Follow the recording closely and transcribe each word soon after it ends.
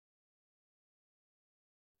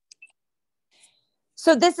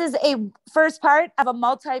So this is a first part of a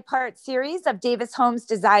multi-part series of Davis Homes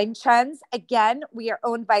design trends. Again, we are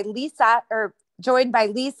joined by Lisa,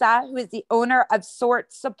 who is the owner of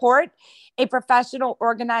Sort Support, a professional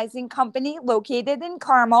organizing company located in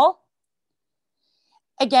Carmel.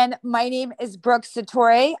 Again, my name is Brooke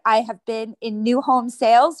Satori. I have been in new home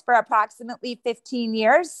sales for approximately 15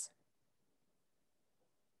 years.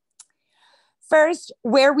 First,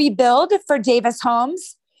 where we build for Davis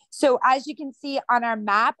Homes. So as you can see on our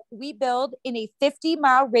map, we build in a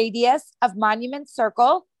 50-mile radius of Monument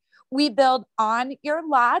Circle. We build on your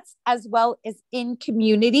lots as well as in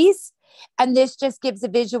communities. And this just gives a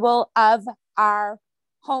visual of our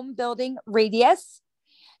home building radius.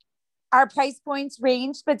 Our price points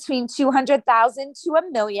range between $200,000 to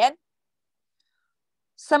 $1 million.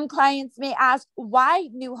 Some clients may ask, why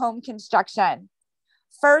new home construction?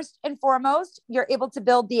 First and foremost, you're able to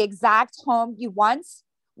build the exact home you want.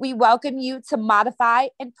 We welcome you to modify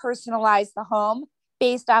and personalize the home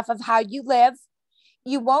based off of how you live.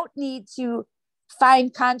 You won't need to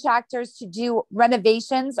find contractors to do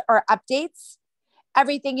renovations or updates.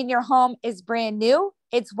 Everything in your home is brand new.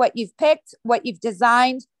 It's what you've picked, what you've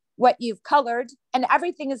designed, what you've colored, and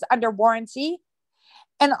everything is under warranty.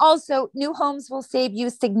 And also, new homes will save you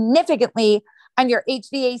significantly on your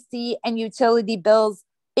HVAC and utility bills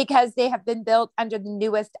because they have been built under the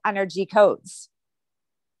newest energy codes.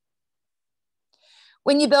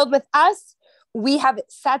 When you build with us, we have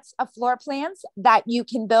sets of floor plans that you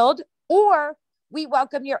can build, or we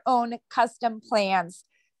welcome your own custom plans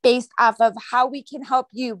based off of how we can help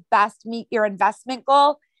you best meet your investment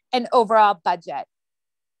goal and overall budget.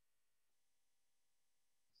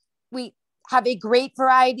 We have a great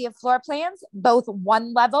variety of floor plans, both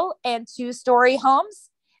one level and two-story homes.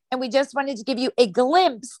 And we just wanted to give you a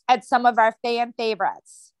glimpse at some of our fan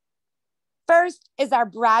favorites. First is our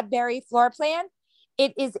Bradbury floor plan.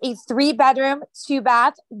 It is a 3-bedroom,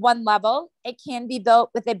 2-bath, 1 level. It can be built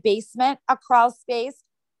with a basement, a crawl space,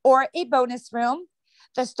 or a bonus room.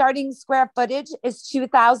 The starting square footage is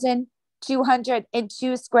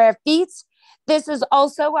 2,202 square feet. This is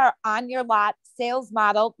also our on your lot sales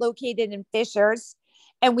model located in Fishers.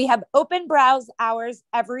 And we have open browse hours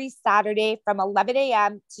every Saturday from 11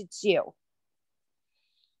 a.m. to 2.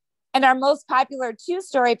 And our most popular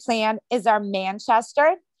 2-story plan is our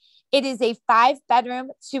Manchester. It is a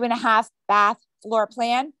 5-bedroom, 2.5-bath floor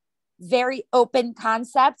plan. Very open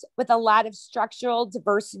concept with a lot of structural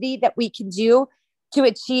diversity that we can do to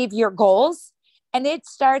achieve your goals. And it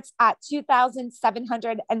starts at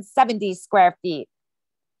 2,770 square feet.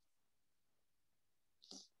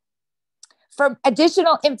 For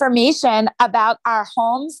additional information about our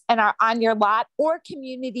homes and our on your lot or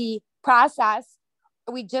community process,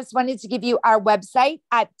 we just wanted to give you our website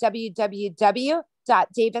at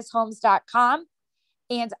www.davishomes.com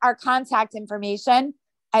and our contact information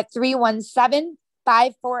at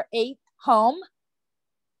 317-548-HOME.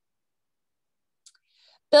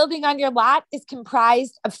 Building on your lot is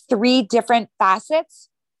comprised of 3 different facets.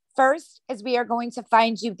 First is we are going to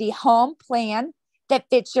find you the home plan that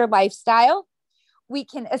fits your lifestyle. We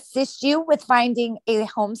can assist you with finding a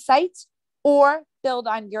home site or build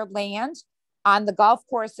on your land, on the golf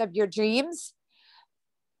course of your dreams,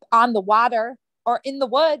 on the water, or in the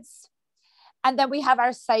woods. And then we have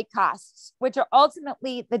our site costs, which are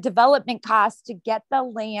ultimately the development costs to get the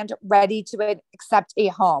land ready to accept a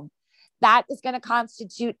home. That is going to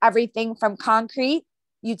constitute everything from concrete,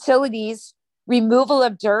 utilities, removal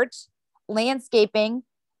of dirt, landscaping,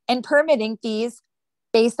 and permitting fees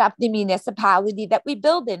based off the municipality that we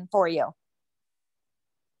build in for you.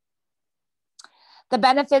 The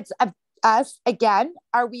benefits of us, again,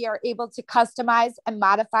 are we are able to customize and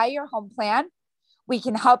modify your home plan. We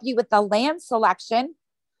can help you with the land selection.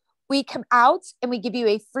 We come out and we give you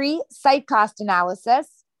a free site cost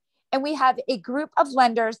analysis. And we have a group of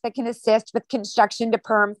lenders that can assist with construction to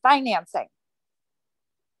perm financing.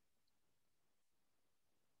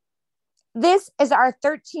 This is our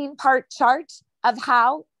 13-part chart of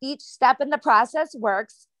how each step in the process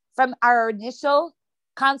works from our initial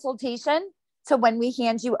consultation to when we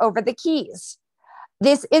hand you over the keys.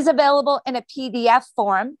 This is available in a PDF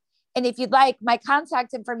form. And if you'd like, my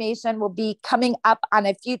contact information will be coming up on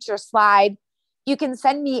a future slide. You can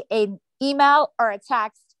send me an email or a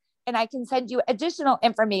text, and I can send you additional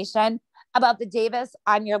information about the Davis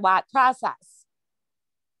on your lot process.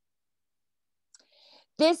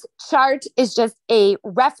 This chart is just a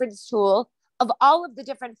reference tool of all of the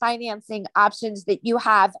different financing options that you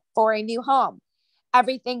have for a new home.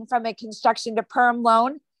 Everything from a construction to perm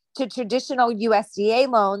loan to traditional USDA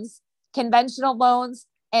loans, conventional loans,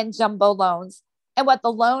 and jumbo loans, and what the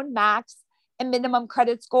loan max and minimum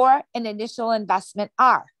credit score and initial investment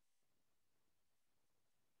are.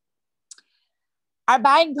 Our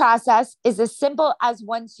buying process is as simple as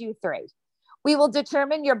 1, 2, 3. We will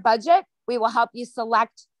determine your budget. We will help you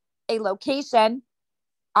select a location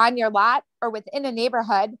on your lot or within a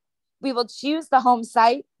neighborhood. We will choose the home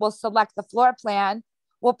site. We'll select the floor plan.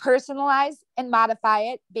 We'll personalize and modify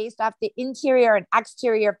it based off the interior and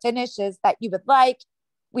exterior finishes that you would like.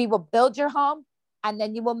 We will build your home, and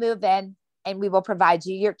then you will move in, and we will provide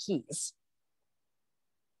you your keys.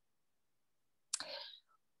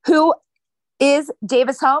 Who is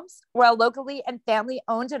Davis Homes? We're a locally and family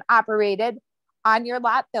owned and operated on your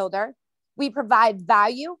lot builder. We provide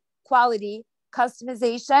value, quality,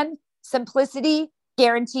 customization, simplicity,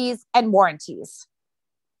 guarantees, and warranties.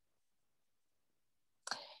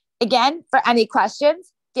 Again, for any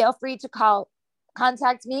questions, feel free to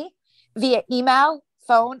contact me via email,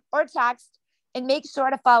 phone, or text, and make sure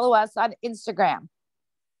to follow us on Instagram.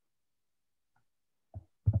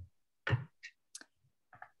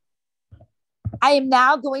 I am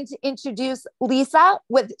now going to introduce Lisa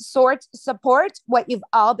with Sort Support, what you've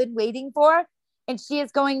all been waiting for. And she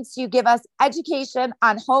is going to give us education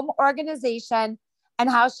on home organization and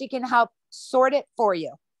how she can help sort it for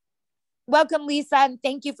you. Welcome, Lisa, and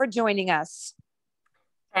thank you for joining us.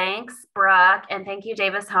 Thanks, Brooke, and thank you,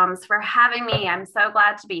 Davis Homes, for having me. I'm so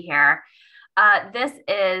glad to be here. This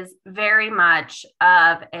is very much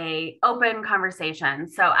of an open conversation.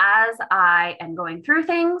 So as I am going through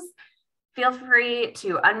things, feel free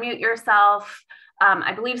to unmute yourself.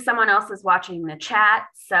 I believe someone else is watching the chat,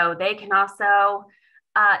 so they can also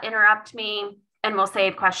interrupt me, and we'll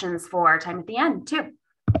save questions for time at the end too.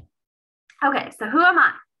 Okay, so who am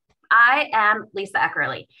I? I am Lisa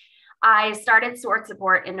Eckerly. I started Sort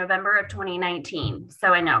Support in November of 2019.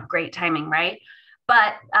 So I know, great timing, right?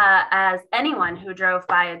 But as anyone who drove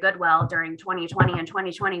by a Goodwill during 2020 and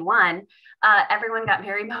 2021, everyone got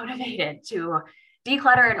very motivated to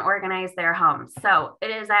declutter and organize their homes. So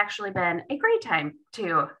it has actually been a great time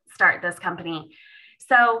to start this company.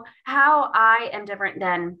 So how I am different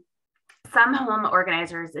than some home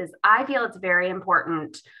organizers is I feel it's very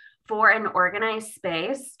important for an organized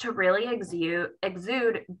space to really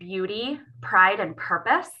exude beauty, pride, and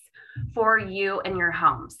purpose for you and your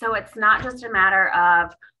home. So it's not just a matter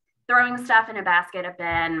of throwing stuff in a basket, a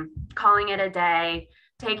bin, calling it a day,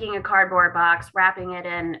 taking a cardboard box, wrapping it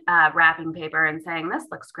in wrapping paper and saying, this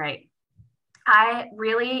looks great. I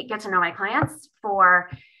really get to know my clients for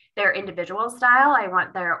their individual style. I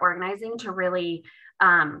want their organizing to really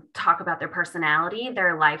talk about their personality,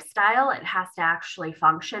 their lifestyle. It has to actually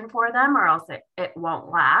function for them or else it won't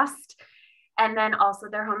last. And then also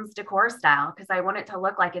their home's decor style, because I want it to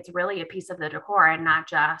look like it's really a piece of the decor and not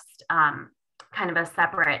just kind of a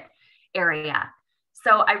separate area.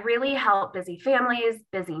 So I really help busy families,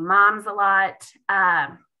 busy moms a lot,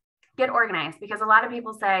 get organized, because a lot of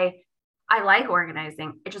people say, I like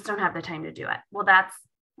organizing, I just don't have the time to do it. Well, that's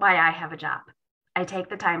why I have a job. I take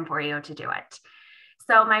the time for you to do it.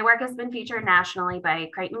 So my work has been featured nationally by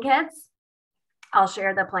Creighton Kids. I'll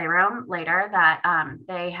share the playroom later that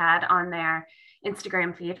they had on their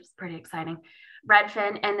Instagram feed. It's pretty exciting.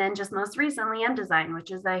 Redfin, and then just most recently M-Design,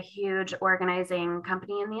 which is a huge organizing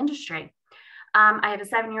company in the industry. I have a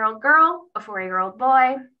 7-year-old girl, a 4-year-old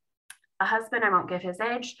boy, a husband, I won't give his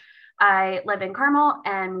age. I live in Carmel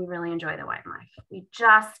and we really enjoy the wine life. We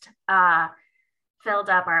just filled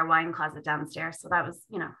up our wine closet downstairs. So that was,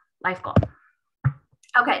 life goal.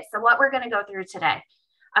 Okay, so what we're going to go through today,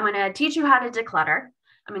 I'm going to teach you how to declutter.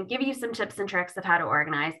 I'm going to give you some tips and tricks of how to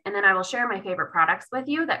organize, and then I will share my favorite products with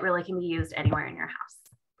you that really can be used anywhere in your house.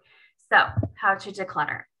 So how to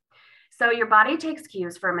declutter. So your body takes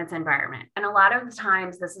cues from its environment, and a lot of the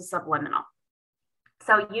times this is subliminal.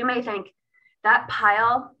 So you may think that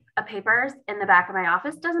pile of papers in the back of my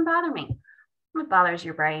office doesn't bother me. It bothers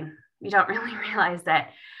your brain. You don't really realize it.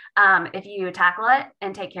 If you tackle it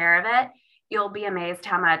and take care of it, you'll be amazed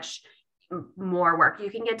how much more work you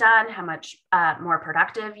can get done, how much more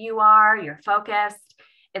productive you are, you're focused.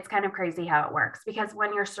 It's kind of crazy how it works, because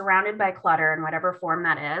when you're surrounded by clutter in whatever form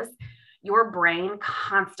that is, your brain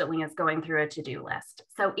constantly is going through a to-do list.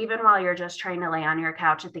 So even while you're just trying to lay on your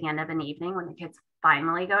couch at the end of an evening when the kids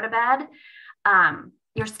finally go to bed,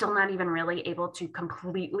 you're still not even really able to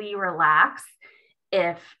completely relax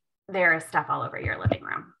if there is stuff all over your living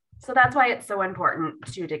room. So that's why it's so important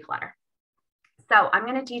to declutter. So I'm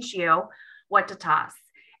going to teach you what to toss,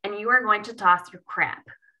 and you are going to toss your crap.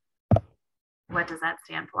 What does that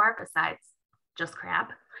stand for besides just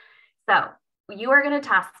crap? So you are going to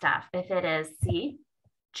toss stuff if it is C,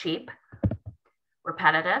 cheap,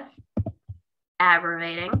 repetitive,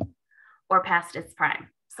 aggravating, or past its prime.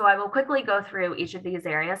 So I will quickly go through each of these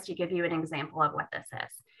areas to give you an example of what this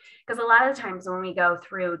is. Because a lot of times when we go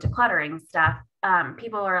through decluttering stuff,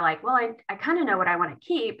 people are like, well, I kind of know what I want to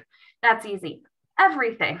keep. That's easy.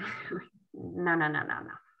 Everything. No, not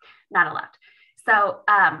allowed. So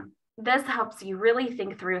this helps you really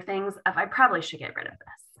think through things of, I probably should get rid of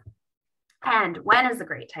this. And when is a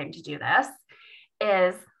great time to do this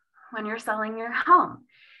is when you're selling your home.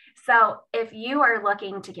 So if you are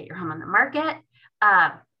looking to get your home on the market,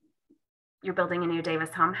 you're building a new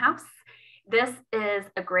Davis Home house, this is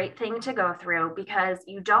a great thing to go through because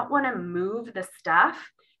you don't want to move the stuff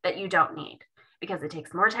that you don't need, because it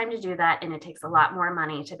takes more time to do that. And it takes a lot more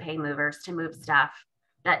money to pay movers to move stuff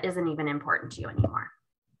that isn't even important to you anymore.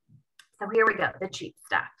 So here we go, the cheap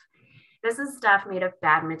stuff. This is stuff made of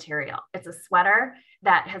bad material. It's a sweater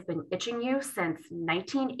that has been itching you since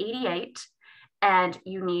 1988, and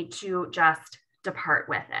you need to just depart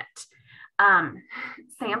with it.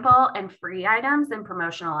 Sample and free items and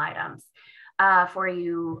promotional items. For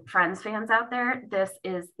you Friends fans out there, this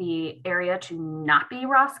is the area to not be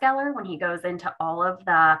Ross Geller when he goes into all of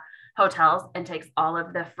the hotels and takes all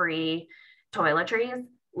of the free toiletries.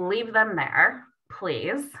 Leave them there,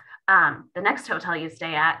 please. The next hotel you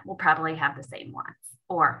stay at will probably have the same ones,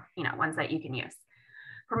 or ones that you can use.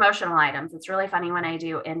 Promotional items. It's really funny when I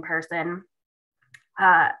do in-person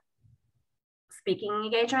speaking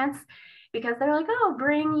engagements, because they're like, oh,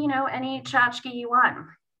 bring any tchotchke you want.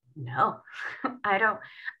 No, I don't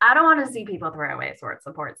want to see people throw away sword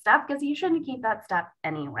support stuff, because you shouldn't keep that stuff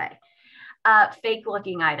anyway. Fake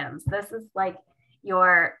looking items. This is like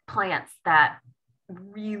your plants that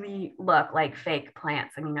really look like fake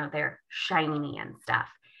plants, and they're shiny and stuff.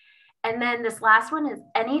 And then this last one is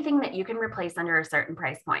anything that you can replace under a certain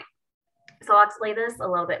price point. So I'll explain this a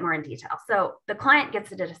little bit more in detail. So the client gets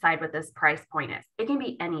to decide what this price point is. It can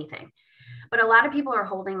be anything, but a lot of people are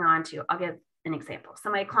holding on to, I'll give an example. So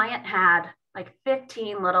my client had like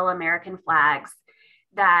 15 little American flags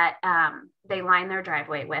that they lined their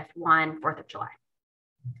driveway with one 4th of July.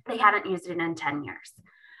 They hadn't used it in 10 years,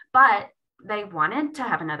 but they wanted to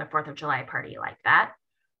have another 4th of July party like that.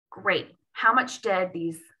 Great. How much did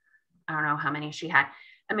these, I don't know how many she had,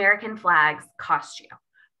 American flags cost you?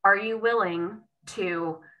 Are you willing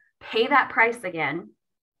to pay that price again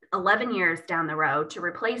 11 years down the road to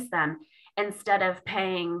replace them, instead of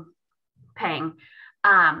paying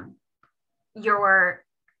your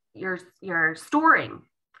storing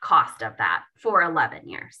cost of that for 11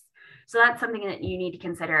 years? So that's something that you need to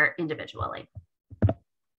consider individually.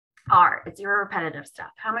 It's your repetitive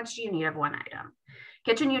stuff. How much do you need of one item?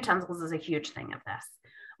 Kitchen utensils is a huge thing of this.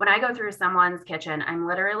 When I go through someone's kitchen, I'm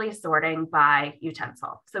literally sorting by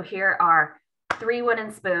utensil. So here are 3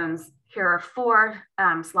 wooden spoons. Here are 4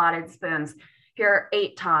 slotted spoons. Here are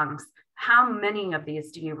 8 tongs. How many of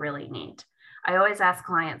these do you really need? I always ask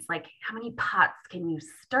clients, like, how many pots can you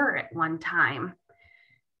stir at one time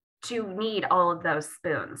to need all of those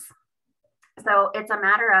spoons? So it's a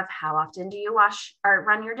matter of how often do you wash or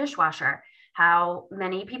run your dishwasher? How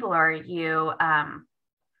many people are you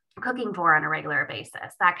cooking for on a regular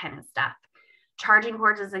basis? That kind of stuff. Charging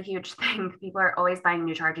cords is a huge thing. People are always buying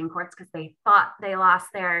new charging cords because they thought they lost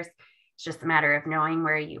theirs. It's just a matter of knowing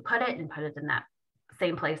where you put it and put it in that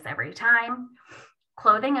same place every time.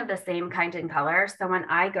 Clothing of the same kind and color. So when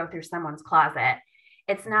I go through someone's closet,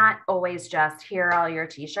 it's not always just, here are all your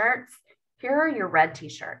t-shirts. Here are your red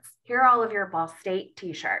t-shirts. Here are all of your Ball State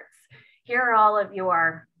t-shirts. Here are all of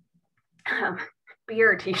your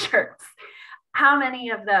beer t-shirts. How many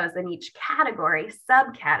of those in each category,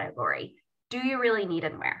 subcategory, do you really need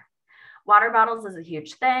and wear? Water bottles is a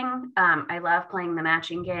huge thing. I love playing the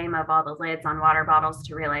matching game of all the lids on water bottles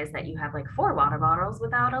to realize that you have like 4 water bottles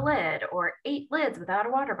without a lid, or 8 lids without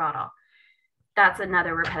a water bottle. That's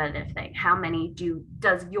another repetitive thing. How many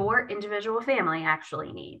does your individual family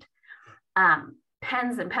actually need?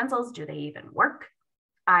 Pens and pencils, do they even work?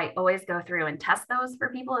 I always go through and test those for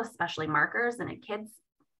people, especially markers in a kid's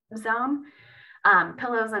zone.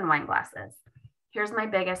 Pillows and wine glasses. Here's my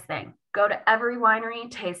biggest thing. Go to every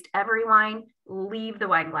winery, taste every wine, leave the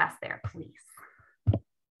wine glass there, please.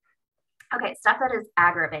 Okay, stuff that is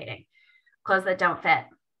aggravating. Clothes that don't fit.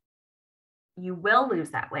 You will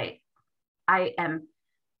lose that weight. I am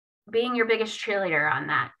being your biggest cheerleader on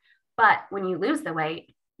that. But when you lose the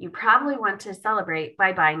weight, you probably want to celebrate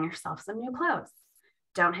by buying yourself some new clothes.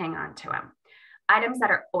 Don't hang on to them. Items that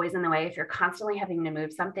are always in the way. If you're constantly having to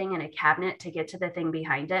move something in a cabinet to get to the thing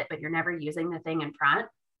behind it, but you're never using the thing in front,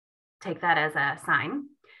 take that as a sign.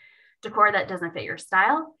 Decor that doesn't fit your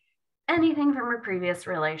style. Anything from a previous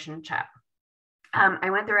relationship. I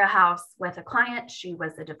went through a house with a client. She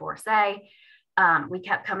was a divorcee. We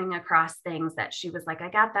kept coming across things that she was like, I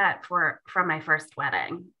got that from my first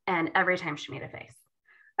wedding. And every time she made a face,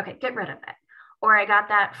 okay, get rid of it. Or I got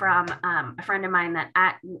that from a friend of mine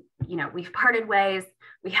that, we've parted ways.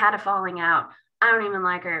 We had a falling out. I don't even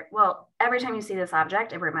like her. Well, every time you see this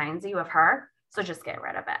object, it reminds you of her. So just get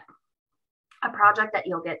rid of it. A project that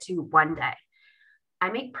you'll get to one day. I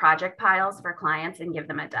make project piles for clients and give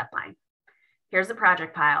them a deadline. Here's a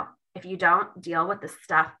project pile. If you don't deal with the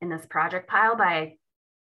stuff in this project pile by,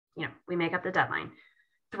 we make up the deadline,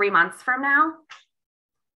 3 months from now,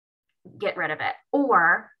 get rid of it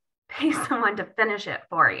or pay someone to finish it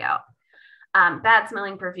for you. Bad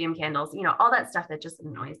smelling perfume candles, all that stuff that just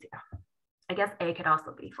annoys you. I guess A could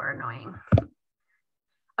also be for annoying.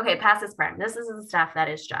 Okay, past its prime. This is the stuff that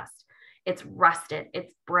is just, it's rusted,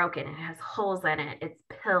 it's broken, it has holes in it, it's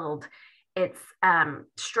pilled, it's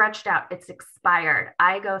stretched out, it's expired.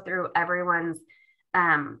 I go through everyone's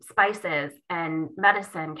spices and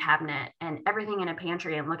medicine cabinet and everything in a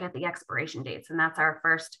pantry and look at the expiration dates. And that's our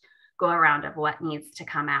first go around of what needs to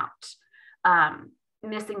come out.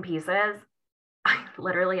 Missing pieces. I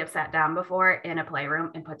literally have sat down before in a playroom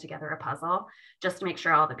and put together a puzzle just to make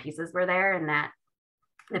sure all the pieces were there and that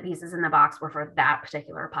the pieces in the box were for that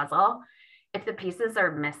particular puzzle. If the pieces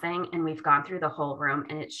are missing and we've gone through the whole room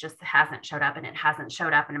and it just hasn't showed up and it hasn't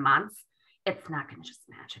showed up in months, it's not going to just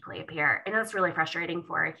magically appear. And it's really frustrating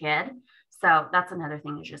for a kid. So that's another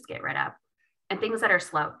thing you just get rid of. And things that are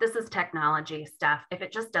slow. This is technology stuff. If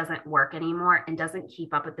it just doesn't work anymore and doesn't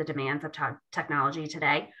keep up with the demands of technology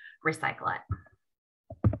today, recycle it.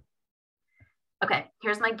 Okay,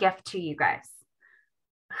 here's my gift to you guys.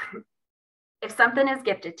 If something is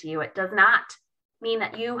gifted to you, it does not mean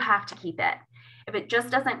that you have to keep it. If it just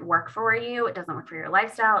doesn't work for you, it doesn't work for your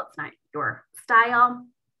lifestyle, it's not your style,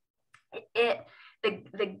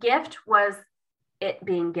 the gift was it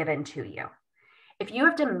being given to you. If you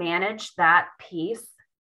have to manage that piece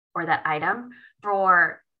or that item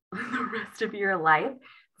for the rest of your life,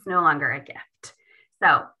 it's no longer a gift.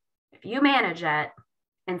 So if you manage it,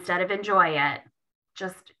 instead of enjoy it,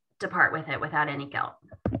 just depart with it without any guilt.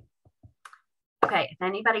 Okay, if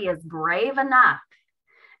anybody is brave enough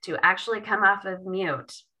to actually come off of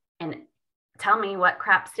mute and tell me what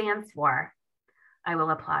CRAP stands for, I will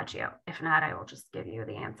applaud you. If not, I will just give you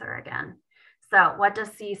the answer again. So what does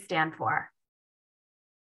C stand for?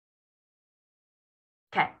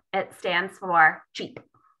 Okay, it stands for cheap.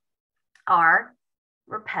 R,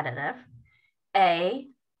 repetitive. A,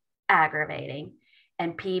 aggravating.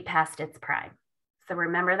 And P, past its prime. So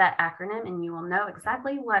remember that acronym and you will know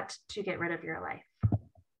exactly what to get rid of your life.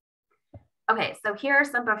 Okay, so here are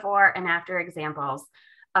some before and after examples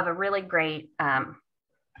of a really great, a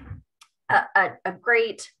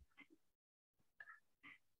great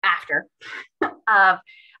after of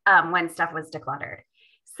when stuff was decluttered.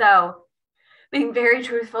 So being very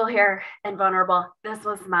truthful here and vulnerable, this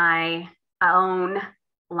was my own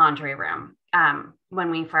laundry room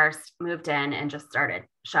when we first moved in and just started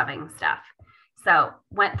shoving stuff. So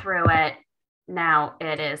went through it. Now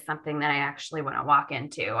it is something that I actually want to walk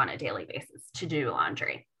into on a daily basis to do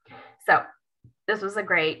laundry. So this was a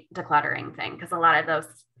great decluttering thing because a lot of those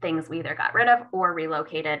things we either got rid of or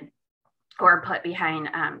relocated or put behind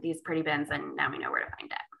these pretty bins, and now we know where to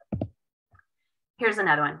find it. Here's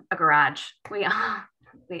another one, a garage.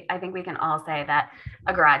 I think we can all say that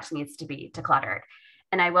a garage needs to be decluttered.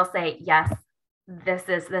 And I will say, yes, this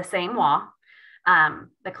is the same wall.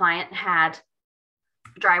 The client had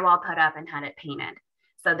drywall put up and had it painted.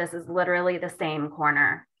 So this is literally the same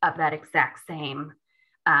corner of that exact same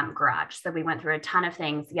garage. So we went through a ton of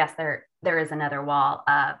things. Yes, there is another wall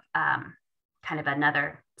of kind of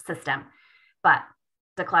another system, but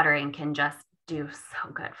decluttering can just do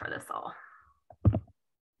so good for the soul.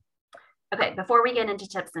 Okay, before we get into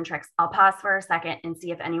tips and tricks, I'll pause for a second and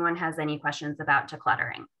see if anyone has any questions about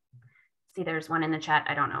decluttering. See, there's one in the chat.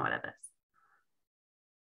 I don't know what it is.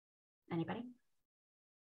 Anybody?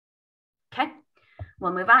 Okay,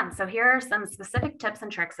 we'll move on. So here are some specific tips and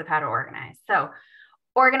tricks of how to organize. So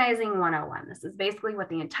organizing 101, this is basically what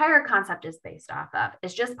the entire concept is based off of,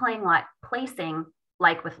 is just placing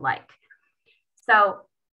like with like. So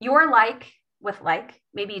your like with like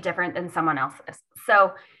may be different than someone else's.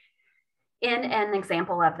 So in an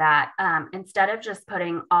example of that, instead of just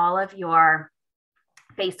putting all of your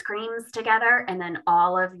face creams together and then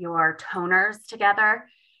all of your toners together,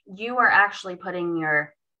 you are actually putting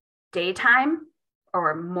your daytime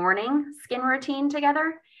or morning skin routine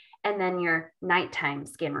together and then your nighttime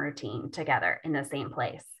skin routine together in the same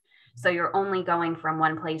place. So you're only going from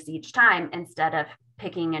one place each time instead of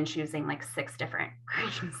picking and choosing like 6 different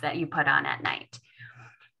creams that you put on at night.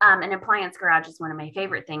 An appliance garage is one of my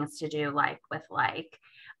favorite things to do, like with like.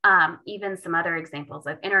 Even some other examples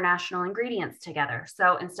of international ingredients together.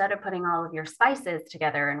 So instead of putting all of your spices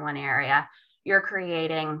together in one area, you're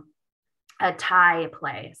creating a Thai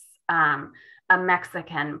place, a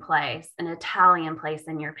Mexican place, an Italian place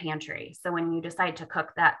in your pantry. So when you decide to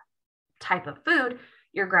cook that type of food,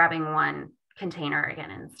 you're grabbing one container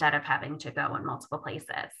again instead of having to go in multiple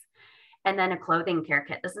places. And then a clothing care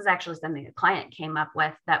kit. This is actually something a client came up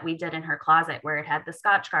with that we did in her closet, where it had the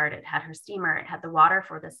Scotchgard, it had her steamer, it had the water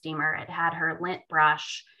for the steamer, it had her lint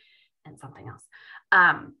brush and something else.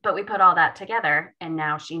 But we put all that together, and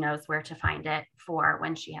now she knows where to find it for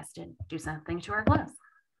when she has to do something to her clothes.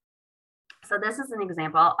 So this is an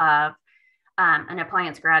example of an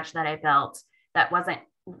appliance garage that I built that wasn't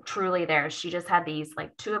truly theirs. She just had these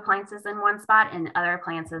like 2 appliances in one spot and other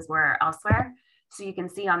appliances were elsewhere. So you can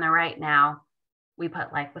see on the right now, we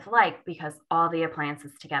put like with like because all the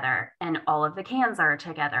appliances together and all of the cans are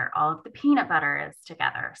together. All of the peanut butter is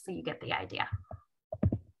together. So you get the idea.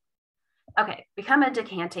 Okay, become a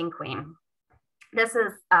decanting queen. This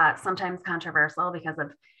is sometimes controversial because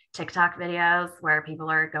of TikTok videos where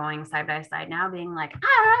people are going side by side now being like,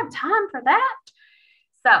 I don't have time for that.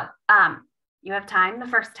 So you have time the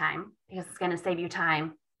first time because it's going to save you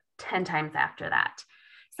time 10 times after that.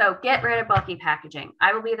 So get rid of bulky packaging.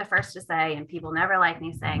 I will be the first to say, and people never like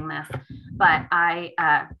me saying this, but I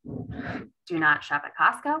do not shop at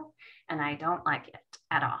Costco, and I don't like it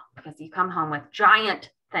at all because you come home with giant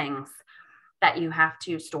things that you have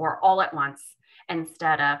to store all at once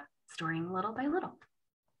instead of storing little by little.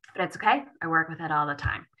 But it's okay. I work with it all the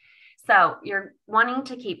time. So you're wanting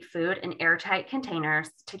to keep food in airtight containers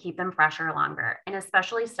to keep them fresher longer, and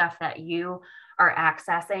especially stuff that you are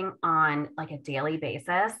accessing on like a daily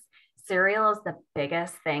basis. Cereal is the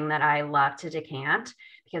biggest thing that I love to decant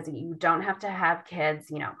because you don't have to have kids,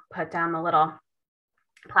 you know, put down the little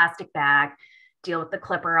plastic bag, deal with the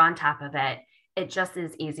clipper on top of it. It just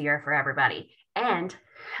is easier for everybody. And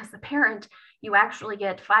as a parent, you actually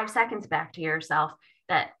get 5 seconds back to yourself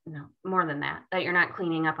that, no, more than that, that you're not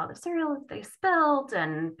cleaning up all the cereal that they spilled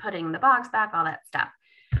and putting the box back, all that stuff.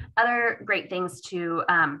 Other great things to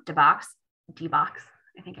debox,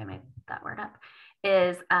 I think I made that word up,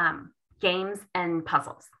 is games and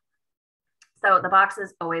puzzles. So the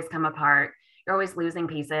boxes always come apart. You're always losing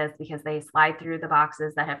pieces because they slide through the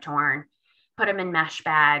boxes that have torn. Put them in mesh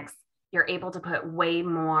bags. You're able to put way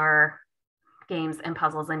more games and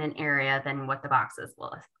puzzles in an area than what the boxes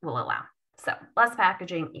will allow. So less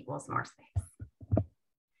packaging equals more space.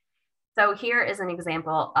 So here is an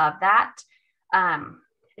example of that.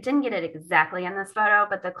 I didn't get it exactly in this photo,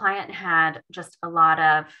 but the client had just a lot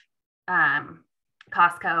of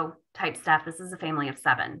Costco type stuff. This is a family of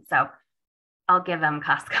 7. So I'll give them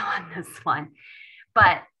Costco on this one.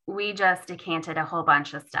 But we just decanted a whole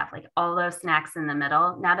bunch of stuff, like all those snacks in the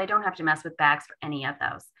middle. Now they don't have to mess with bags for any of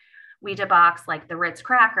those. We debox like the Ritz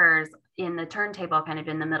crackers in the turntable, kind of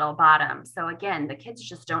in the middle bottom. So again, the kids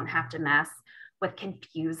just don't have to mess with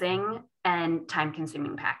confusing and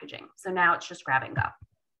time-consuming packaging. So now it's just grab and go.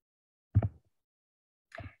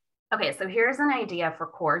 Okay, so here's an idea for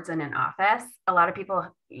cords in an office. A lot of people,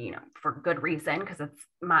 you know, for good reason, because it's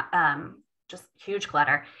just huge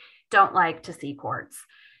clutter, don't like to see cords.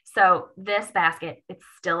 So this basket, it's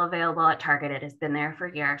still available at Target. It has been there for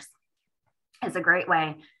years. It's a great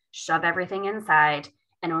way. Shove everything inside,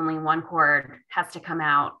 and only one cord has to come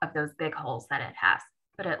out of those big holes that it has,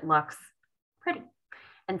 but it looks pretty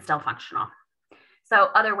and still functional. So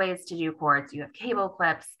other ways to do cords, you have cable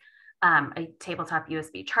clips, a tabletop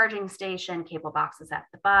USB charging station, cable boxes at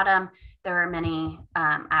the bottom. There are many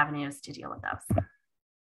avenues to deal with those.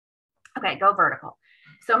 Okay, go vertical.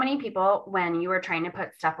 So many people, when you are trying to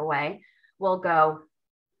put stuff away, will go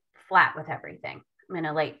flat with everything. I'm going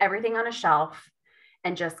to lay everything on a shelf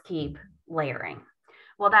and just keep layering.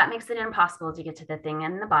 Well, that makes it impossible to get to the thing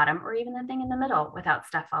in the bottom or even the thing in the middle without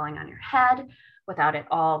stuff falling on your head, without it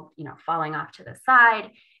all, you know, falling off to the side,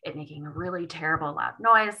 it making a really terrible loud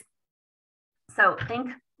noise. So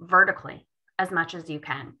think vertically as much as you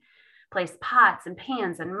can. Place pots and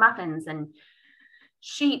pans and muffins and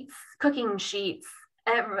sheets, cooking sheets,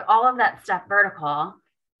 all of that stuff vertical.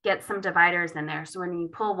 Get some dividers in there. So when you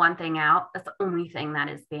pull one thing out, that's the only thing that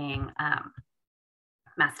is being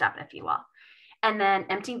messed up, if you will. And then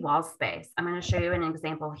empty wall space. I'm going to show you an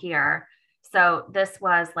example here. So this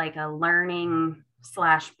was like a learning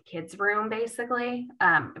 / kids room, basically.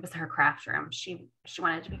 It was her craft room. She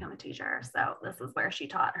wanted to become a teacher. So this is where she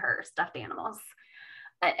taught her stuffed animals.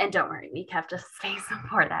 And don't worry, we kept a space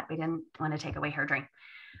for that. We didn't want to take away her dream,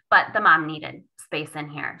 but the mom needed space in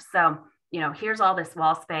here. So, here's all this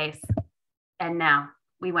wall space. And now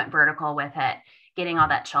we went vertical with it, getting all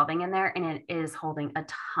that shelving in there, and it is holding a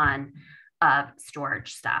ton of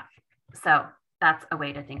storage stuff. So that's a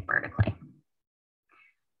way to think vertically.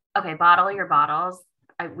 Okay, bottle your bottles.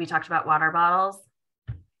 We talked about water bottles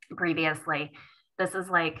previously. This is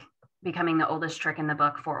like becoming the oldest trick in the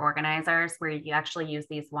book for organizers, where you actually use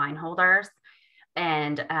these wine holders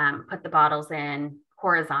and put the bottles in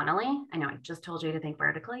horizontally. I know I just told you to think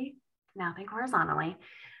vertically. Now think horizontally.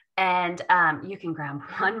 And you can grab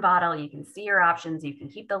one bottle, you can see your options, you can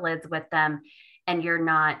keep the lids with them, and you're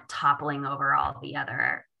not toppling over all the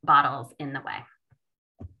other bottles in the way.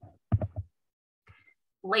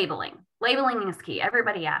 Labeling. Labeling is key.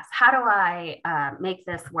 Everybody asks, how do I make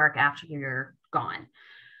this work after you're gone?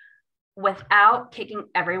 Without kicking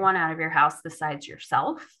everyone out of your house besides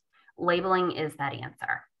yourself, labeling is that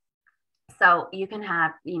answer. So you can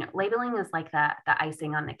have, labeling is like the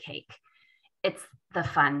icing on the cake. It's the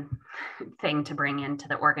fun thing to bring into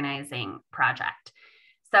the organizing project.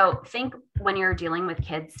 So think when you're dealing with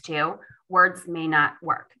kids too, words may not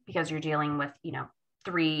work because you're dealing with,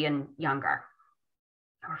 3 and younger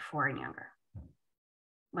or 4 and younger,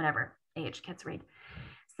 whatever age kids read.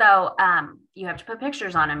 So you have to put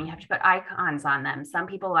pictures on them. You have to put icons on them. Some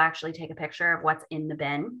people will actually take a picture of what's in the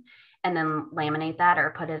bin and then laminate that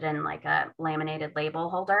or put it in like a laminated label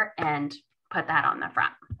holder and put that on the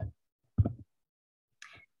front.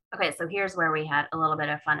 Okay, so here's where we had a little bit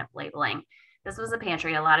of fun of labeling. This was a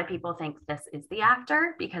pantry. A lot of people think this is the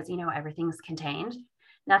after because, everything's contained.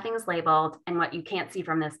 Nothing's labeled. And what you can't see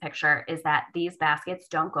from this picture is that these baskets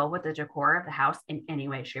don't go with the decor of the house in any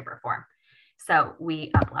way, shape, or form. So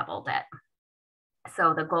we up-leveled it.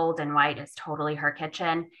 So the gold and white is totally her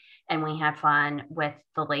kitchen. And we had fun with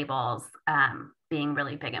the labels being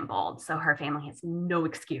really big and bold. So her family has no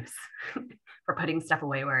excuse for putting stuff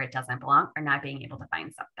away where it doesn't belong or not being able to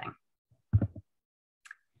find something.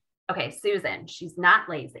 Okay, Susan, she's not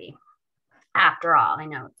lazy. After all, I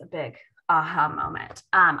know it's a big aha moment.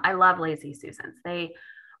 I love lazy Susans. They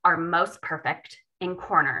are most perfect in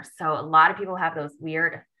corners. So a lot of people have those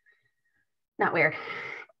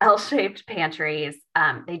L-shaped pantries.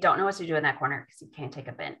 They don't know what to do in that corner because you can't take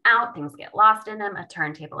a bin out. Things get lost in them. A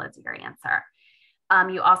turntable is your answer.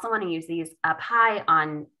 You also want to use these up high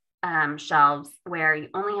on shelves where you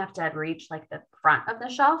only have to reach like the front of the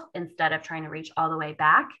shelf instead of trying to reach all the way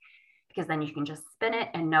back, because then you can just spin it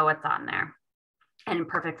and know what's on there. And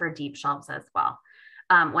perfect for deep shelves as well.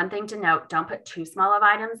 One thing to note, don't put too small of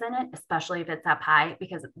items in it, especially if it's up high,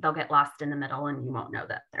 because they'll get lost in the middle and you won't know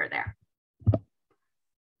that they're there.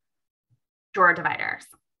 Drawer dividers.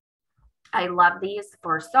 I love these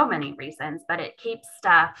for so many reasons, but it keeps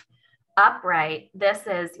stuff upright. This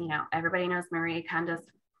is, everybody knows Marie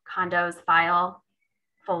Kondo's file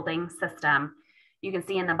folding system. You can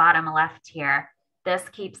see in the bottom left here, this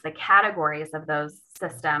keeps the categories of those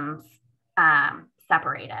systems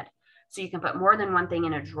separated. So you can put more than one thing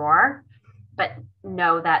in a drawer, but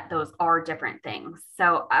know that those are different things.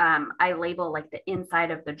 So I label like the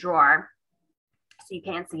inside of the drawer so you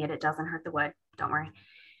can't see it. It doesn't hurt the wood, don't worry.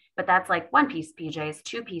 But that's like 1-piece PJs,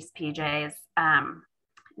 2-piece PJs,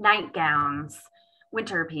 nightgowns,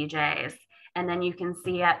 winter PJs. And then you can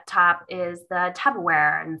see at top is the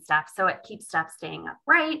Tupperware and stuff. So it keeps stuff staying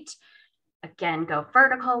upright. Again, go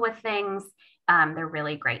vertical with things. They're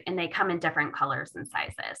really great. And they come in different colors and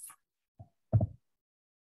sizes.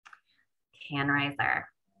 Can riser.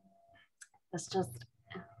 This just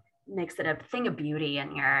makes it a thing of beauty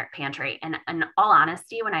in your pantry. And in all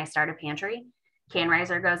honesty, when I start a pantry, can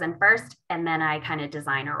riser goes in first, and then I kind of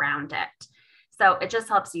design around it. So it just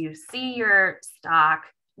helps you see your stock,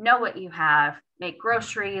 know what you have, make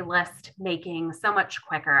grocery list making so much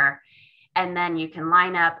quicker. And then you can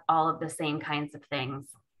line up all of the same kinds of things.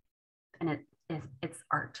 And it's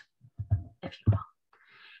art, if you will.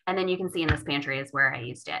 And then you can see in this pantry is where I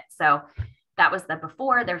used it. So that was the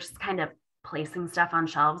before. There's just kind of placing stuff on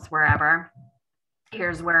shelves wherever.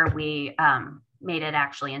 Here's where we made it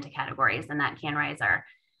actually into categories, and that can riser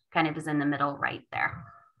kind of is in the middle right there.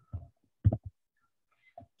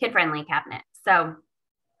 Kid-friendly cabinet. So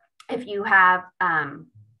if you have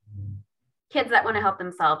kids that want to help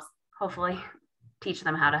themselves, hopefully teach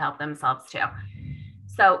them how to help themselves too.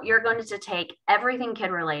 So you're going to take everything kid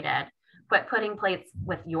related, quit putting plates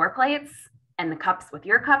with your plates and the cups with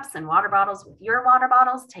your cups and water bottles with your water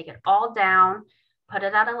bottles, take it all down, put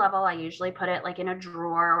it at a level. I usually put it like in a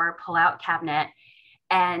drawer or a pull-out cabinet,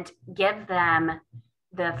 and give them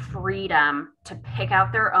the freedom to pick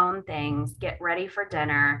out their own things, get ready for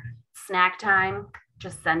dinner, snack time,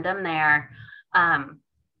 just send them there. And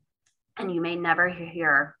you may never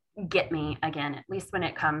hear get me again, at least when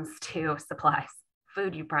it comes to supplies.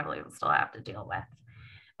 Food you probably will still have to deal with.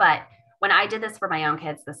 But when I did this for my own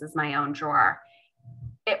kids, this is my own drawer.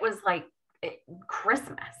 It was like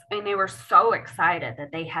Christmas. I mean, they were so excited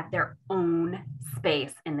that they had their own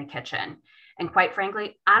space in the kitchen. And quite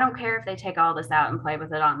frankly, I don't care if they take all this out and play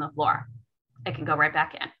with it on the floor. It can go right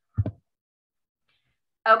back in.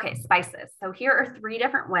 Okay, spices. So here are 3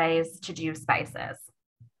 different ways to do spices.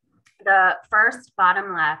 The first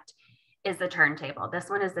bottom left is the turntable. This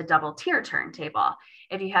one is the double tier turntable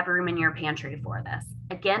if you have room in your pantry for this.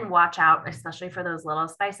 Again, watch out, especially for those little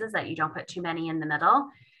spices, that you don't put too many in the middle.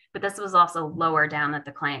 But this was also lower down that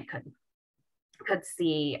the client could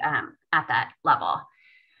see at that level.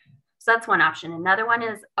 So that's one option. Another one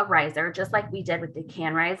is a riser, just like we did with the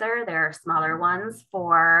can riser. There are smaller ones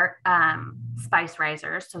for spice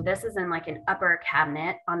risers. So this is in like an upper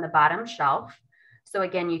cabinet on the bottom shelf. So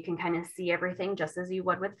again, you can kind of see everything just as you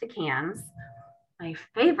would with the cans. My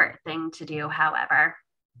favorite thing to do, however,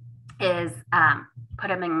 is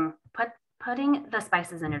putting the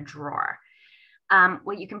spices in a drawer.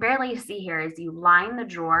 What you can barely see here is you line the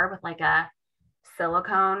drawer with like a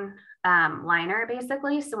silicone liner,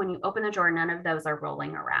 basically. So when you open the drawer, none of those are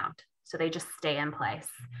rolling around. So they just stay in place.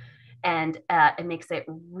 And it makes it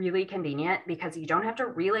really convenient because you don't have to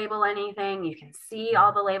relabel anything. You can see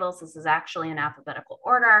all the labels. This is actually in alphabetical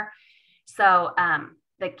order. So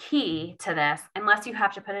the key to this, unless you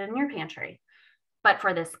have to put it in your pantry, but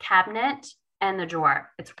for this cabinet and the drawer,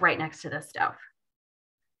 it's right next to the stove.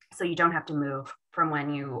 So you don't have to move from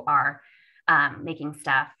when you are making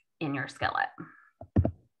stuff in your skillet.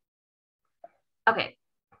 Okay,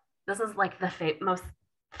 this is like the most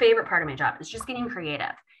favorite part of my job, is just getting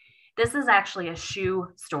creative. This is actually a shoe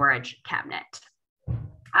storage cabinet.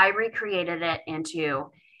 I recreated it into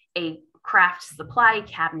a craft supply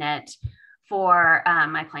cabinet for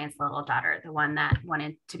my client's little daughter, the one that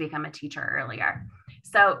wanted to become a teacher earlier.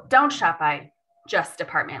 So don't shop by just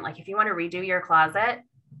department. Like if you want to redo your closet,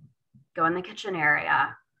 go in the kitchen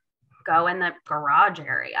area, go in the garage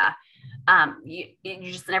area. You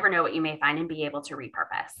just never know what you may find and be able to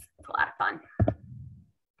repurpose. It's a lot of fun.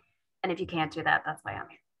 And if you can't do that, that's why I'm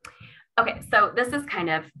here. Okay, so this is kind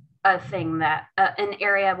of a thing that, an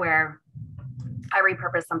area where I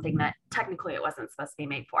repurposed something that technically it wasn't supposed to be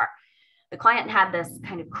made for. The client had this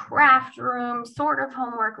kind of craft room, sort of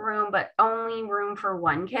homework room, but only room for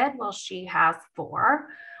one kid. Well, she has 4.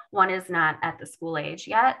 One is not at the school age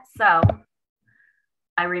yet. So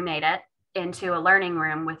I remade it into a learning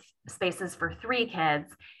room with spaces for 3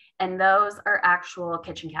 kids. And those are actual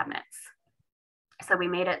kitchen cabinets. So we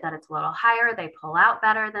made it that it's a little higher. They pull out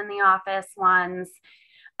better than the office ones.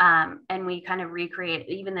 And we kind of recreate,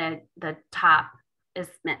 even the top is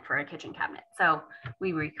meant for a kitchen cabinet. So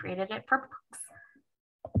we recreated it for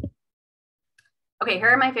books. Okay, here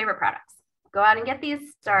are my favorite products. Go out and get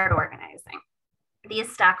these, start organizing.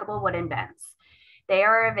 These stackable wooden bins. They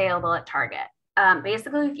are available at Target.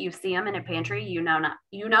 Basically, if you see them in a pantry, you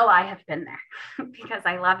know I have been there because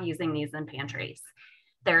I love using these in pantries.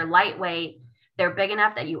 They're lightweight. They're big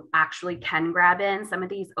enough that you actually can grab in. Some of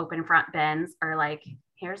these open front bins are like,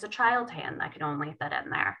 here's a child hand that can only fit in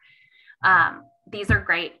there. These are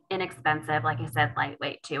great, inexpensive, like I said,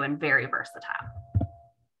 lightweight too, and very versatile.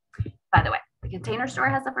 By the way, the Container Store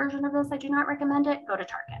has a version of this. I do not recommend it. Go to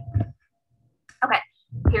Target. Okay,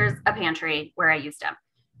 here's a pantry where I used them.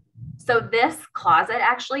 So this closet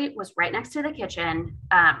actually was right next to the kitchen.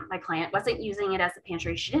 My client wasn't using it as a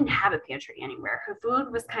pantry. She didn't have a pantry anywhere. Her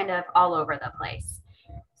food was kind of all over the place.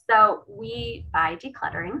 So by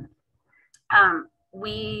decluttering,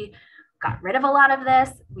 we got rid of a lot of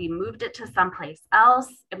this. We moved it to someplace else,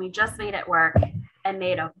 and we just made it work and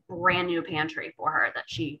made a brand new pantry for her that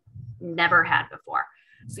she never had before.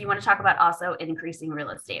 So you want to talk about also increasing real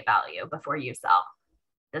estate value before you sell.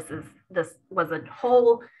 This was a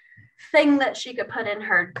whole thing that she could put in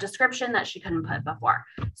her description that she couldn't put before.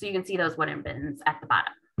 So you can see those wooden bins at the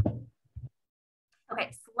bottom.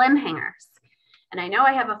 Okay, slim hangers. And I know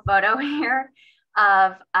I have a photo here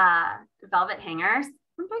of velvet hangers.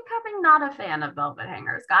 I'm becoming not a fan of velvet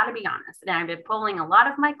hangers, gotta be honest. And I've been polling a lot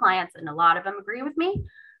of my clients and a lot of them agree with me.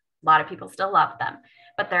 A lot of people still love them,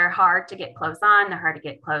 but they're hard to get clothes on. They're hard to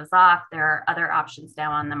get clothes off. There are other options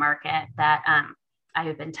now on the market that I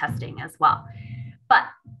have been testing as well. But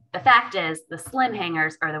the fact is the slim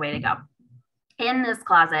hangers are the way to go. In this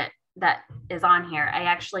closet that is on here, I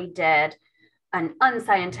actually did an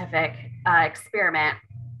unscientific experiment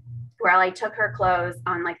where I like took her clothes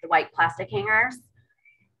on like the white plastic hangers,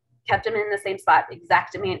 kept them in the same spot,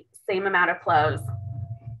 same amount of clothes,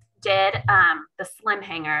 did the slim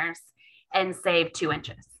hangers and saved 2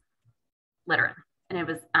 inches, literally. And it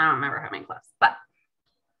was, I don't remember how many clothes, but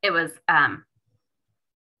it was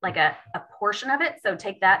like a portion of it. So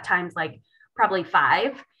take that times like probably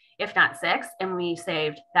 5, if not 6, and we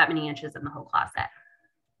saved that many inches in the whole closet.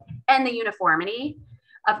 And the uniformity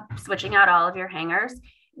of switching out all of your hangers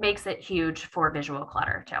makes it huge for visual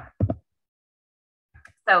clutter too.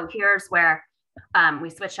 So here's where we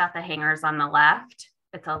switched out the hangers on the left.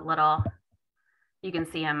 It's a little, you can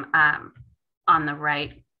see them on the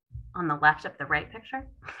right, on the left of the right picture.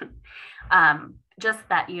 Just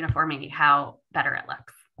that uniformity, how better it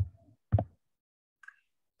looks.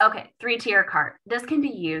 Okay, 3-tier cart. This can be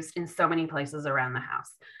used in so many places around the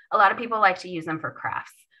house. A lot of people like to use them for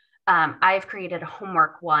crafts. I've created a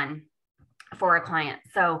homework one for a client.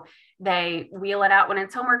 So they wheel it out when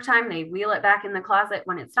it's homework time. They wheel it back in the closet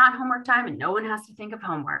when it's not homework time, and no one has to think of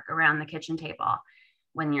homework around the kitchen table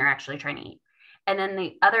when you're actually trying to eat. And then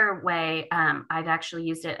the other way I've actually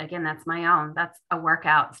used it, again, that's my own. That's a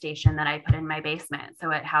workout station that I put in my basement. So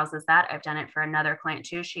it houses that. I've done it for another client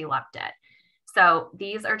too. She loved it. So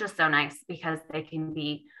these are just so nice because they can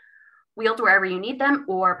be wheeled wherever you need them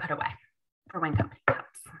or put away for when company comes.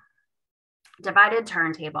 Divided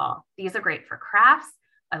turntable. These are great for crafts.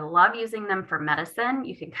 I love using them for medicine.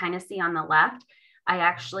 You can kind of see on the left, I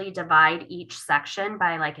actually divide each section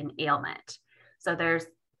by like an ailment. So there's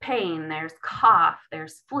pain, there's cough,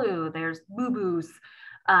 there's flu, there's boo-boos.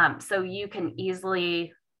 So you can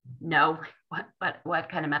easily know what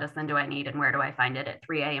kind of medicine do I need and where do I find it at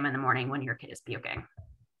 3 a.m. in the morning when your kid is puking.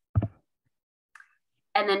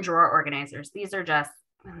 And then drawer organizers. These are just,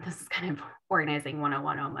 this is kind of organizing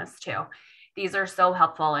 101 almost too. These are so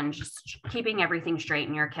helpful in just keeping everything straight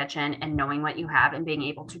in your kitchen and knowing what you have and being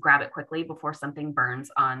able to grab it quickly before something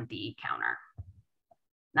burns on the counter.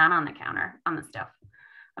 Not on the counter, on the stove.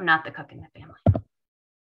 I'm not the cook in the family.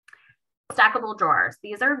 Stackable drawers.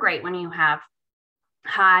 These are great when you have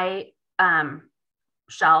high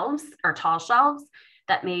shelves or tall shelves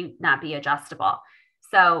that may not be adjustable.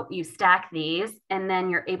 So you stack these and then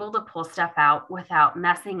you're able to pull stuff out without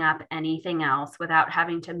messing up anything else, without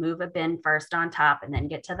having to move a bin first on top and then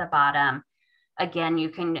get to the bottom. Again, you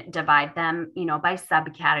can divide them, by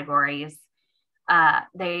subcategories.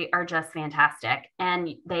 They are just fantastic. And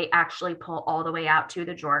they actually pull all the way out to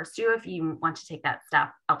the drawers too, if you want to take that stuff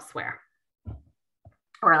elsewhere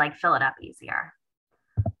or like fill it up easier.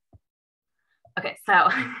 Okay, so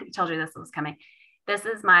I told you this was coming. This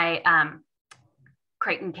is my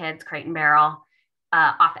Crate and Barrel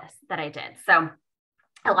office that I did. So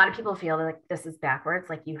a lot of people feel like this is backwards.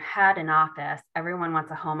 Like you had an office, everyone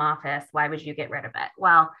wants a home office. Why would you get rid of it?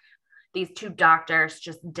 Well, these 2 doctors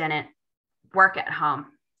just didn't work at home.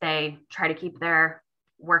 They try to keep their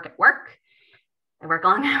work at work. They work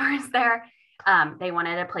long hours there. They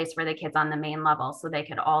wanted a place for the kids on the main level so they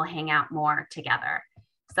could all hang out more together.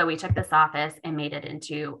 So we took this office and made it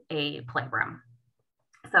into a playroom.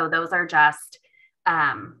 So those are just,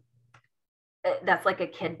 that's like a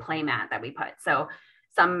kid play mat that we put. So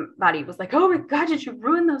somebody was like, oh my God, did you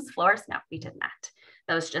ruin those floors? No, we did not.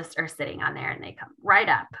 Those just are sitting on there and they come right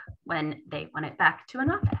up when they want it back to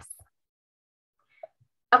an office.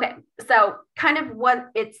 Okay, so kind of what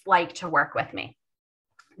it's like to work with me.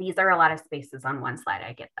 These are a lot of spaces on one slide,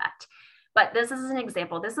 I get that. But this is an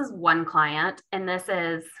example. This is one client, and this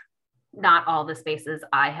is not all the spaces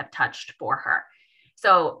I have touched for her.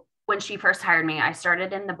 So when she first hired me, I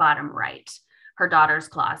started in the bottom right, her daughter's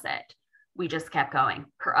closet. We just kept going.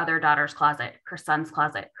 Her other daughter's closet, her son's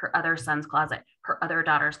closet, her other son's closet, her other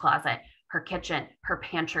daughter's closet, her kitchen, her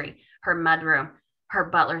pantry, her mudroom, her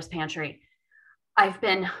butler's pantry. I've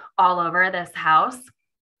been all over this house.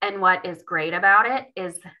 And what is great about it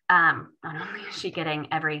is not only is she getting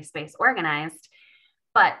every space organized,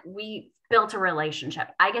 but we built a relationship.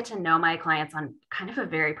 I get to know my clients on kind of a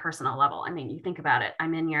very personal level. I mean, you think about it,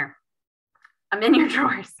 I'm in your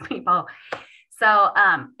drawers, people. So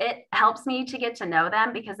it helps me to get to know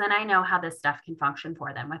them because then I know how this stuff can function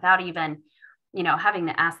for them without even, having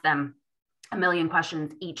to ask them a million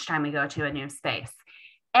questions each time we go to a new space.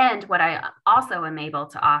 And what I also am able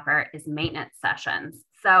to offer is maintenance sessions.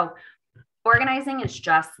 So organizing is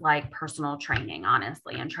just like personal training,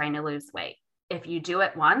 honestly, and trying to lose weight. If you do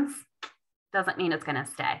it once, doesn't mean it's going to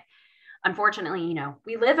stay. Unfortunately,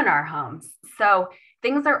 we live in our homes. So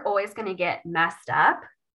things are always going to get messed up.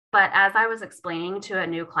 But as I was explaining to a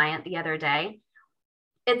new client the other day,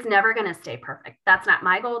 it's never going to stay perfect. That's not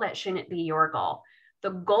my goal. That shouldn't be your goal. the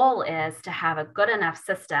goal is to have a good enough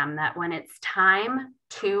system that when it's time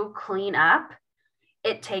to clean up,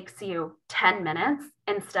 it takes you 10 minutes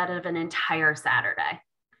instead of an entire Saturday.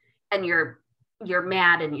 And you're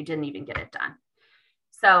mad and you didn't even get it done.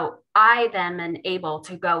 So I then am able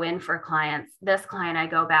to go in for clients. This client, I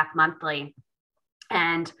go back monthly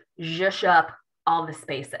and zhuzh up all the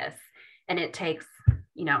spaces. And it takes,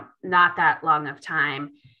 not that long of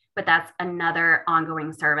time, but that's another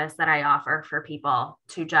ongoing service that I offer for people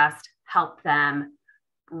to just help them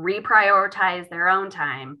reprioritize their own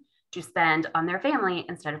time to spend on their family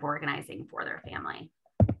instead of organizing for their family.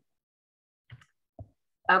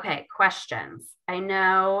 Okay, questions. I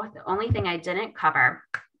know the only thing I didn't cover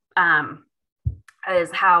is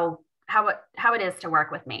how it is to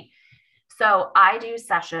work with me. So I do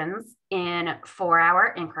sessions in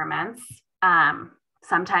 4-hour increments.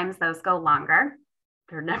 Sometimes those go longer.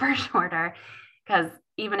 They're never shorter, because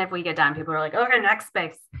even if we get done, people are like, okay, next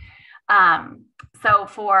space. So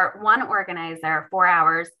for one organizer, 4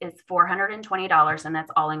 hours is $420, and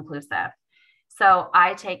that's all inclusive. So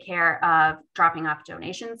I take care of dropping off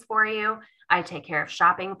donations for you. I take care of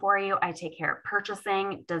shopping for you. I take care of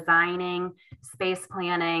purchasing, designing, space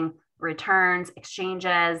planning, returns,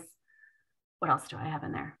 exchanges. What else do I have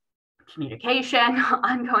in there? Communication,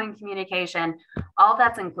 ongoing communication. All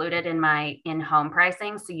that's included in my in-home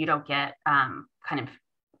pricing, so you don't get a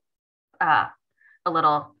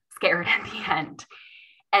little scared at the end.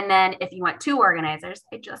 And then if you want 2 organizers,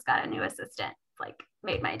 I just got a new assistant,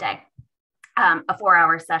 made my day. A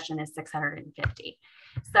 4-hour session is $650.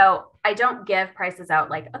 So I don't give prices out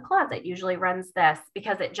like a closet usually runs this,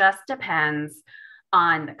 because it just depends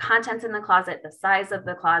on the contents in the closet, the size of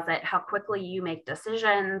the closet, how quickly you make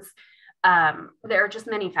decisions. There are just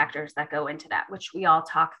many factors that go into that, which we all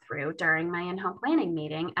talk through during my in-home planning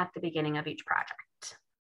meeting at the beginning of each project.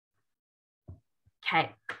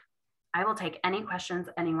 Okay, I will take any questions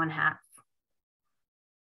anyone has.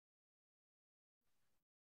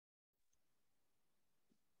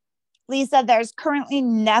 Lisa, there's currently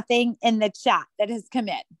nothing in the chat that has come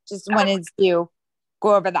in. Just wanted to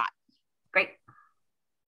go over that. Great.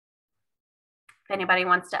 If anybody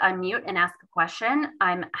wants to unmute and ask a question,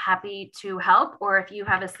 I'm happy to help. Or if you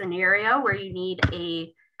have a scenario where you need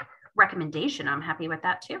a recommendation, I'm happy with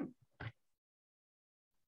that too.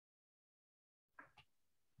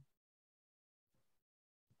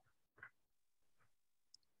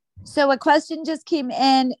 So a question just came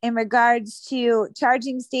in regards to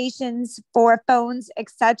charging stations for phones,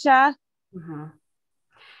 etc. Mm-hmm.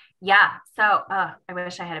 Yeah. So I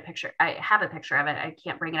wish I had a picture. I have a picture of it. I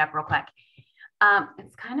can't bring it up real quick.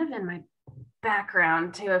 It's kind of in my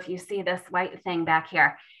background too, if you see this white thing back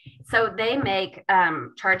here. So they make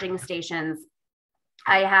charging stations.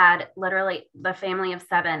 I had literally the family of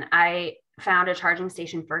 7. I found a charging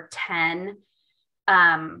station for 10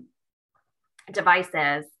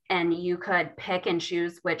 devices, and you could pick and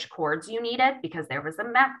choose which cords you needed, because there was a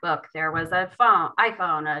MacBook, there was a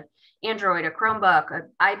iPhone, an Android, a Chromebook, an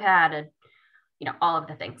iPad, all of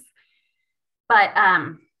the things. But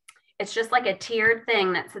it's just like a tiered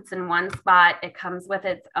thing that sits in one spot. It comes with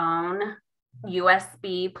its own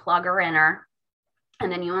USB plugger inner,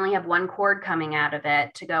 and then you only have one cord coming out of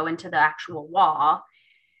it to go into the actual wall.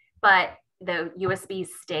 But the USBs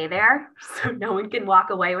stay there, so no one can walk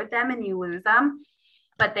away with them and you lose them.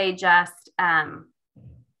 But they just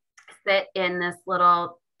sit in this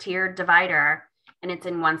little tiered divider, and it's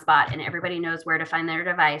in one spot, and everybody knows where to find their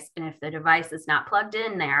device. And if the device is not plugged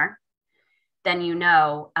in there, then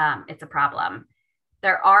it's a problem.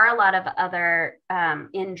 There are a lot of other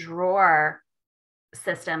in-drawer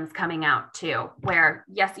systems coming out too, where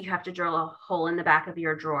yes, you have to drill a hole in the back of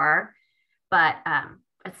your drawer, but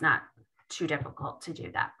it's not too difficult to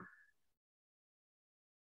do that.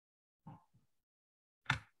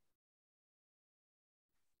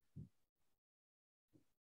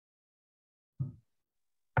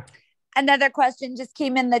 Another question just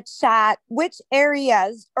came in the chat. Which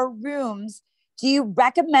areas or rooms do you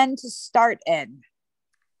recommend to start in?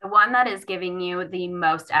 The one that is giving you the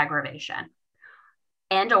most aggravation,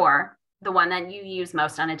 and or the one that you use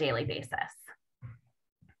most on a daily basis,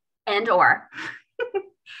 and or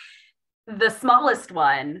the smallest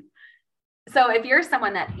one. So if you're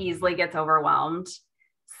someone that easily gets overwhelmed,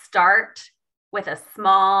 start with a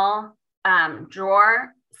small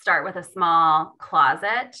drawer, start with a small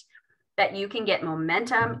closet that you can get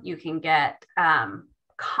momentum, you can get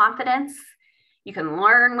confidence, you can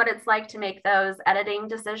learn what it's like to make those editing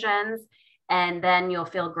decisions, and then you'll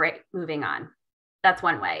feel great moving on. That's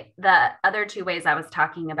one way. The other 2 ways I was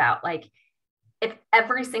talking about, if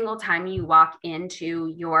every single time you walk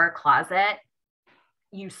into your closet,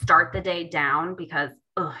 you start the day down because,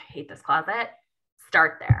 oh, I hate this closet,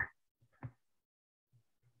 start there.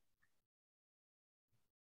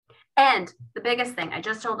 And the biggest thing, I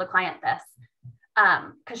just told a client this,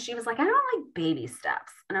 because she was like, I don't like baby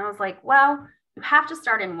steps. And I was like, well, you have to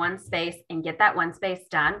start in one space and get that one space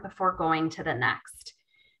done before going to the next.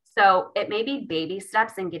 So it may be baby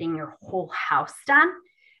steps in getting your whole house done,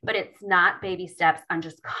 but it's not baby steps on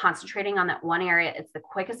just concentrating on that one area. It's the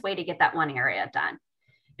quickest way to get that one area done,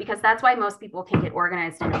 because that's why most people can get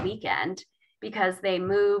organized in a weekend, because they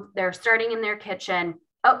move, they're starting in their kitchen.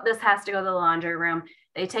 Oh, this has to go to the laundry room.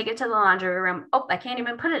 They take it to the laundry room. Oh, I can't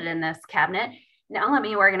even put it in this cabinet. Now let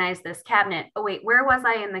me organize this cabinet. Oh, wait, where was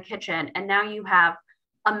I in the kitchen? And now you have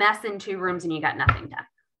a mess in 2 rooms and you got nothing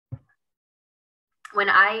done. When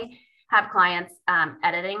I have clients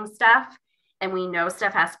editing stuff and we know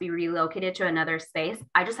stuff has to be relocated to another space,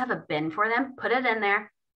 I just have a bin for them. Put it in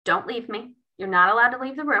there. Don't leave me. You're not allowed to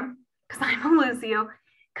leave the room because I will lose you.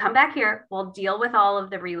 Come back here. We'll deal with all of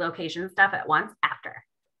the relocation stuff at once after.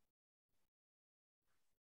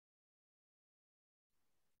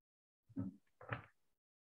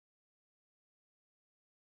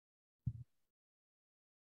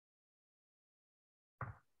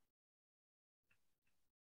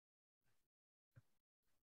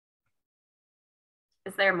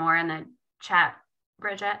 Is there more in the chat,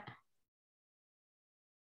 Bridget?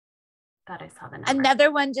 Thought I saw the number.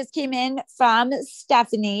 Another one just came in from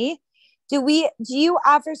Stephanie. Do you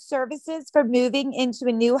offer services for moving into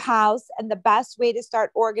a new house and the best way to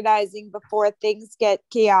start organizing before things get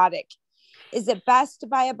chaotic? Is it best to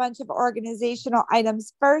buy a bunch of organizational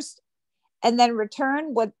items first and then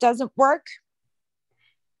return what doesn't work?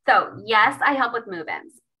 So yes, I help with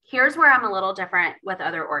move-ins. Here's where I'm a little different with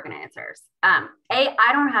other organizers. I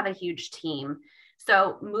don't have a huge team.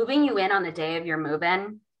 So moving you in on the day of your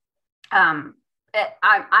move-in, I'm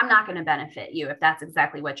not going to benefit you if that's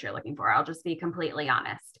exactly what you're looking for. I'll just be completely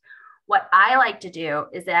honest. What I like to do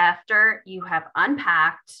is after you have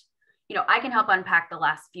unpacked, I can help unpack the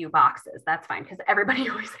last few boxes. That's fine because everybody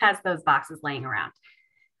always has those boxes laying around.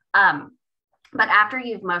 But after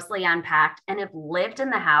you've mostly unpacked and have lived in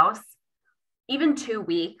the house, even 2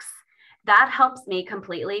 weeks, that helps me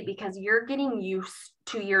completely because you're getting used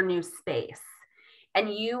to your new space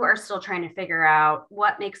and you are still trying to figure out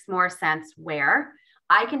what makes more sense where.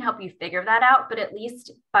 I can help you figure that out, but at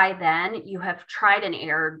least by then you have tried and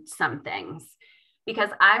errored some things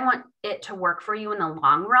because I want it to work for you in the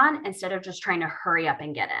long run instead of just trying to hurry up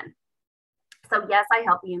and get in. So yes, I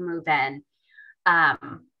help you move in.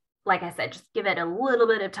 Like I said, just give it a little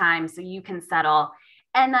bit of time so you can settle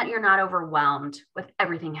and that you're not overwhelmed with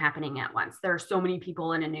everything happening at once. There are so many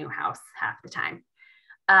people in a new house half the time.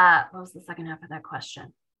 What was the second half of that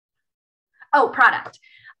question? Oh, product.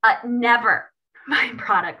 Never buy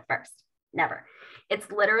product first. Never.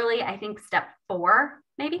 It's literally, I think, step 4,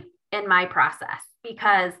 maybe, in my process,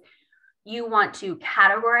 because you want to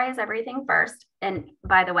categorize everything first. And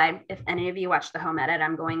by the way, if any of you watch the home edit,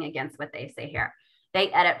 I'm going against what they say here. They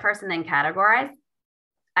edit first and then categorize.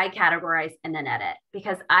 I categorize and then edit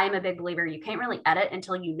because I'm a big believer. You can't really edit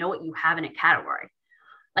until you know what you have in a category.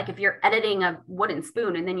 Like if you're editing a wooden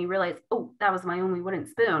spoon and then you realize, oh, that was my only wooden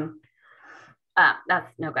spoon.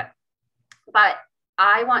 That's no good. But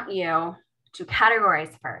I want you to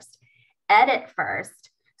categorize first, edit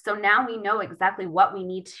first. So now we know exactly what we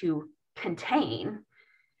need to contain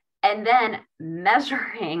and then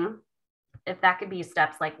measuring, if that could be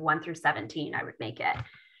steps like 1 through 17, I would make it.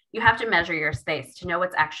 You have to measure your space to know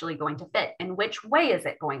what's actually going to fit and which way is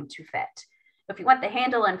it going to fit. If you want the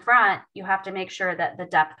handle in front, you have to make sure that the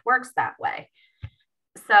depth works that way.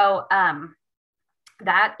 So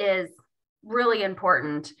that is really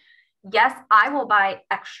important. Yes, I will buy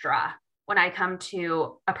extra when I come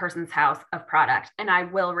to a person's house of product and I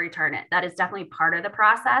will return it. That is definitely part of the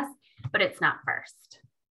process, but it's not first.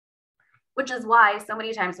 Which is why so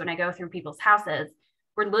many times when I go through people's houses,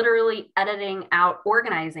 we're literally editing out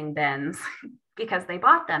organizing bins because they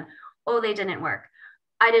bought them. Oh, they didn't work.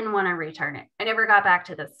 I didn't want to return it. I never got back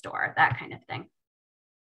to the store, that kind of thing.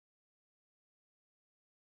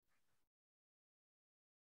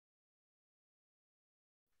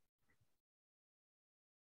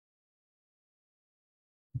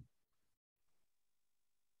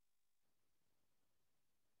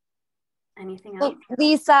 Anything else?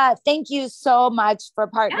 Lisa, thank you so much for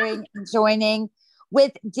partnering and joining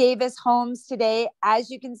with Davis Homes today. As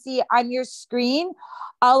you can see on your screen,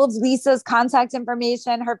 all of Lisa's contact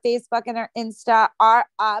information, her Facebook and her Insta are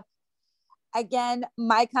up. Again,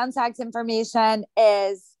 my contact information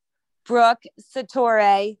is Brooke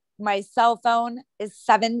Satori. My cell phone is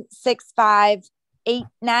 765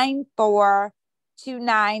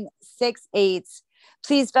 894-2968.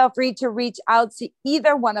 Please feel free to reach out to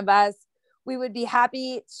either one of us. We would be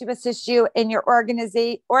happy to assist you in your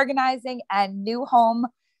organizing and new home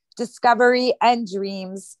discovery and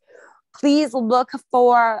dreams. Please look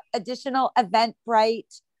for additional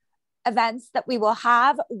Eventbrite events that we will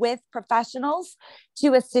have with professionals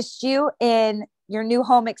to assist you in your new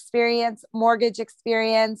home experience, mortgage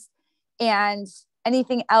experience, and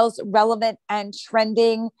anything else relevant and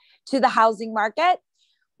trending to the housing market.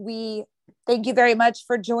 We thank you very much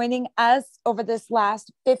for joining us over this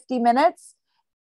last 50 minutes.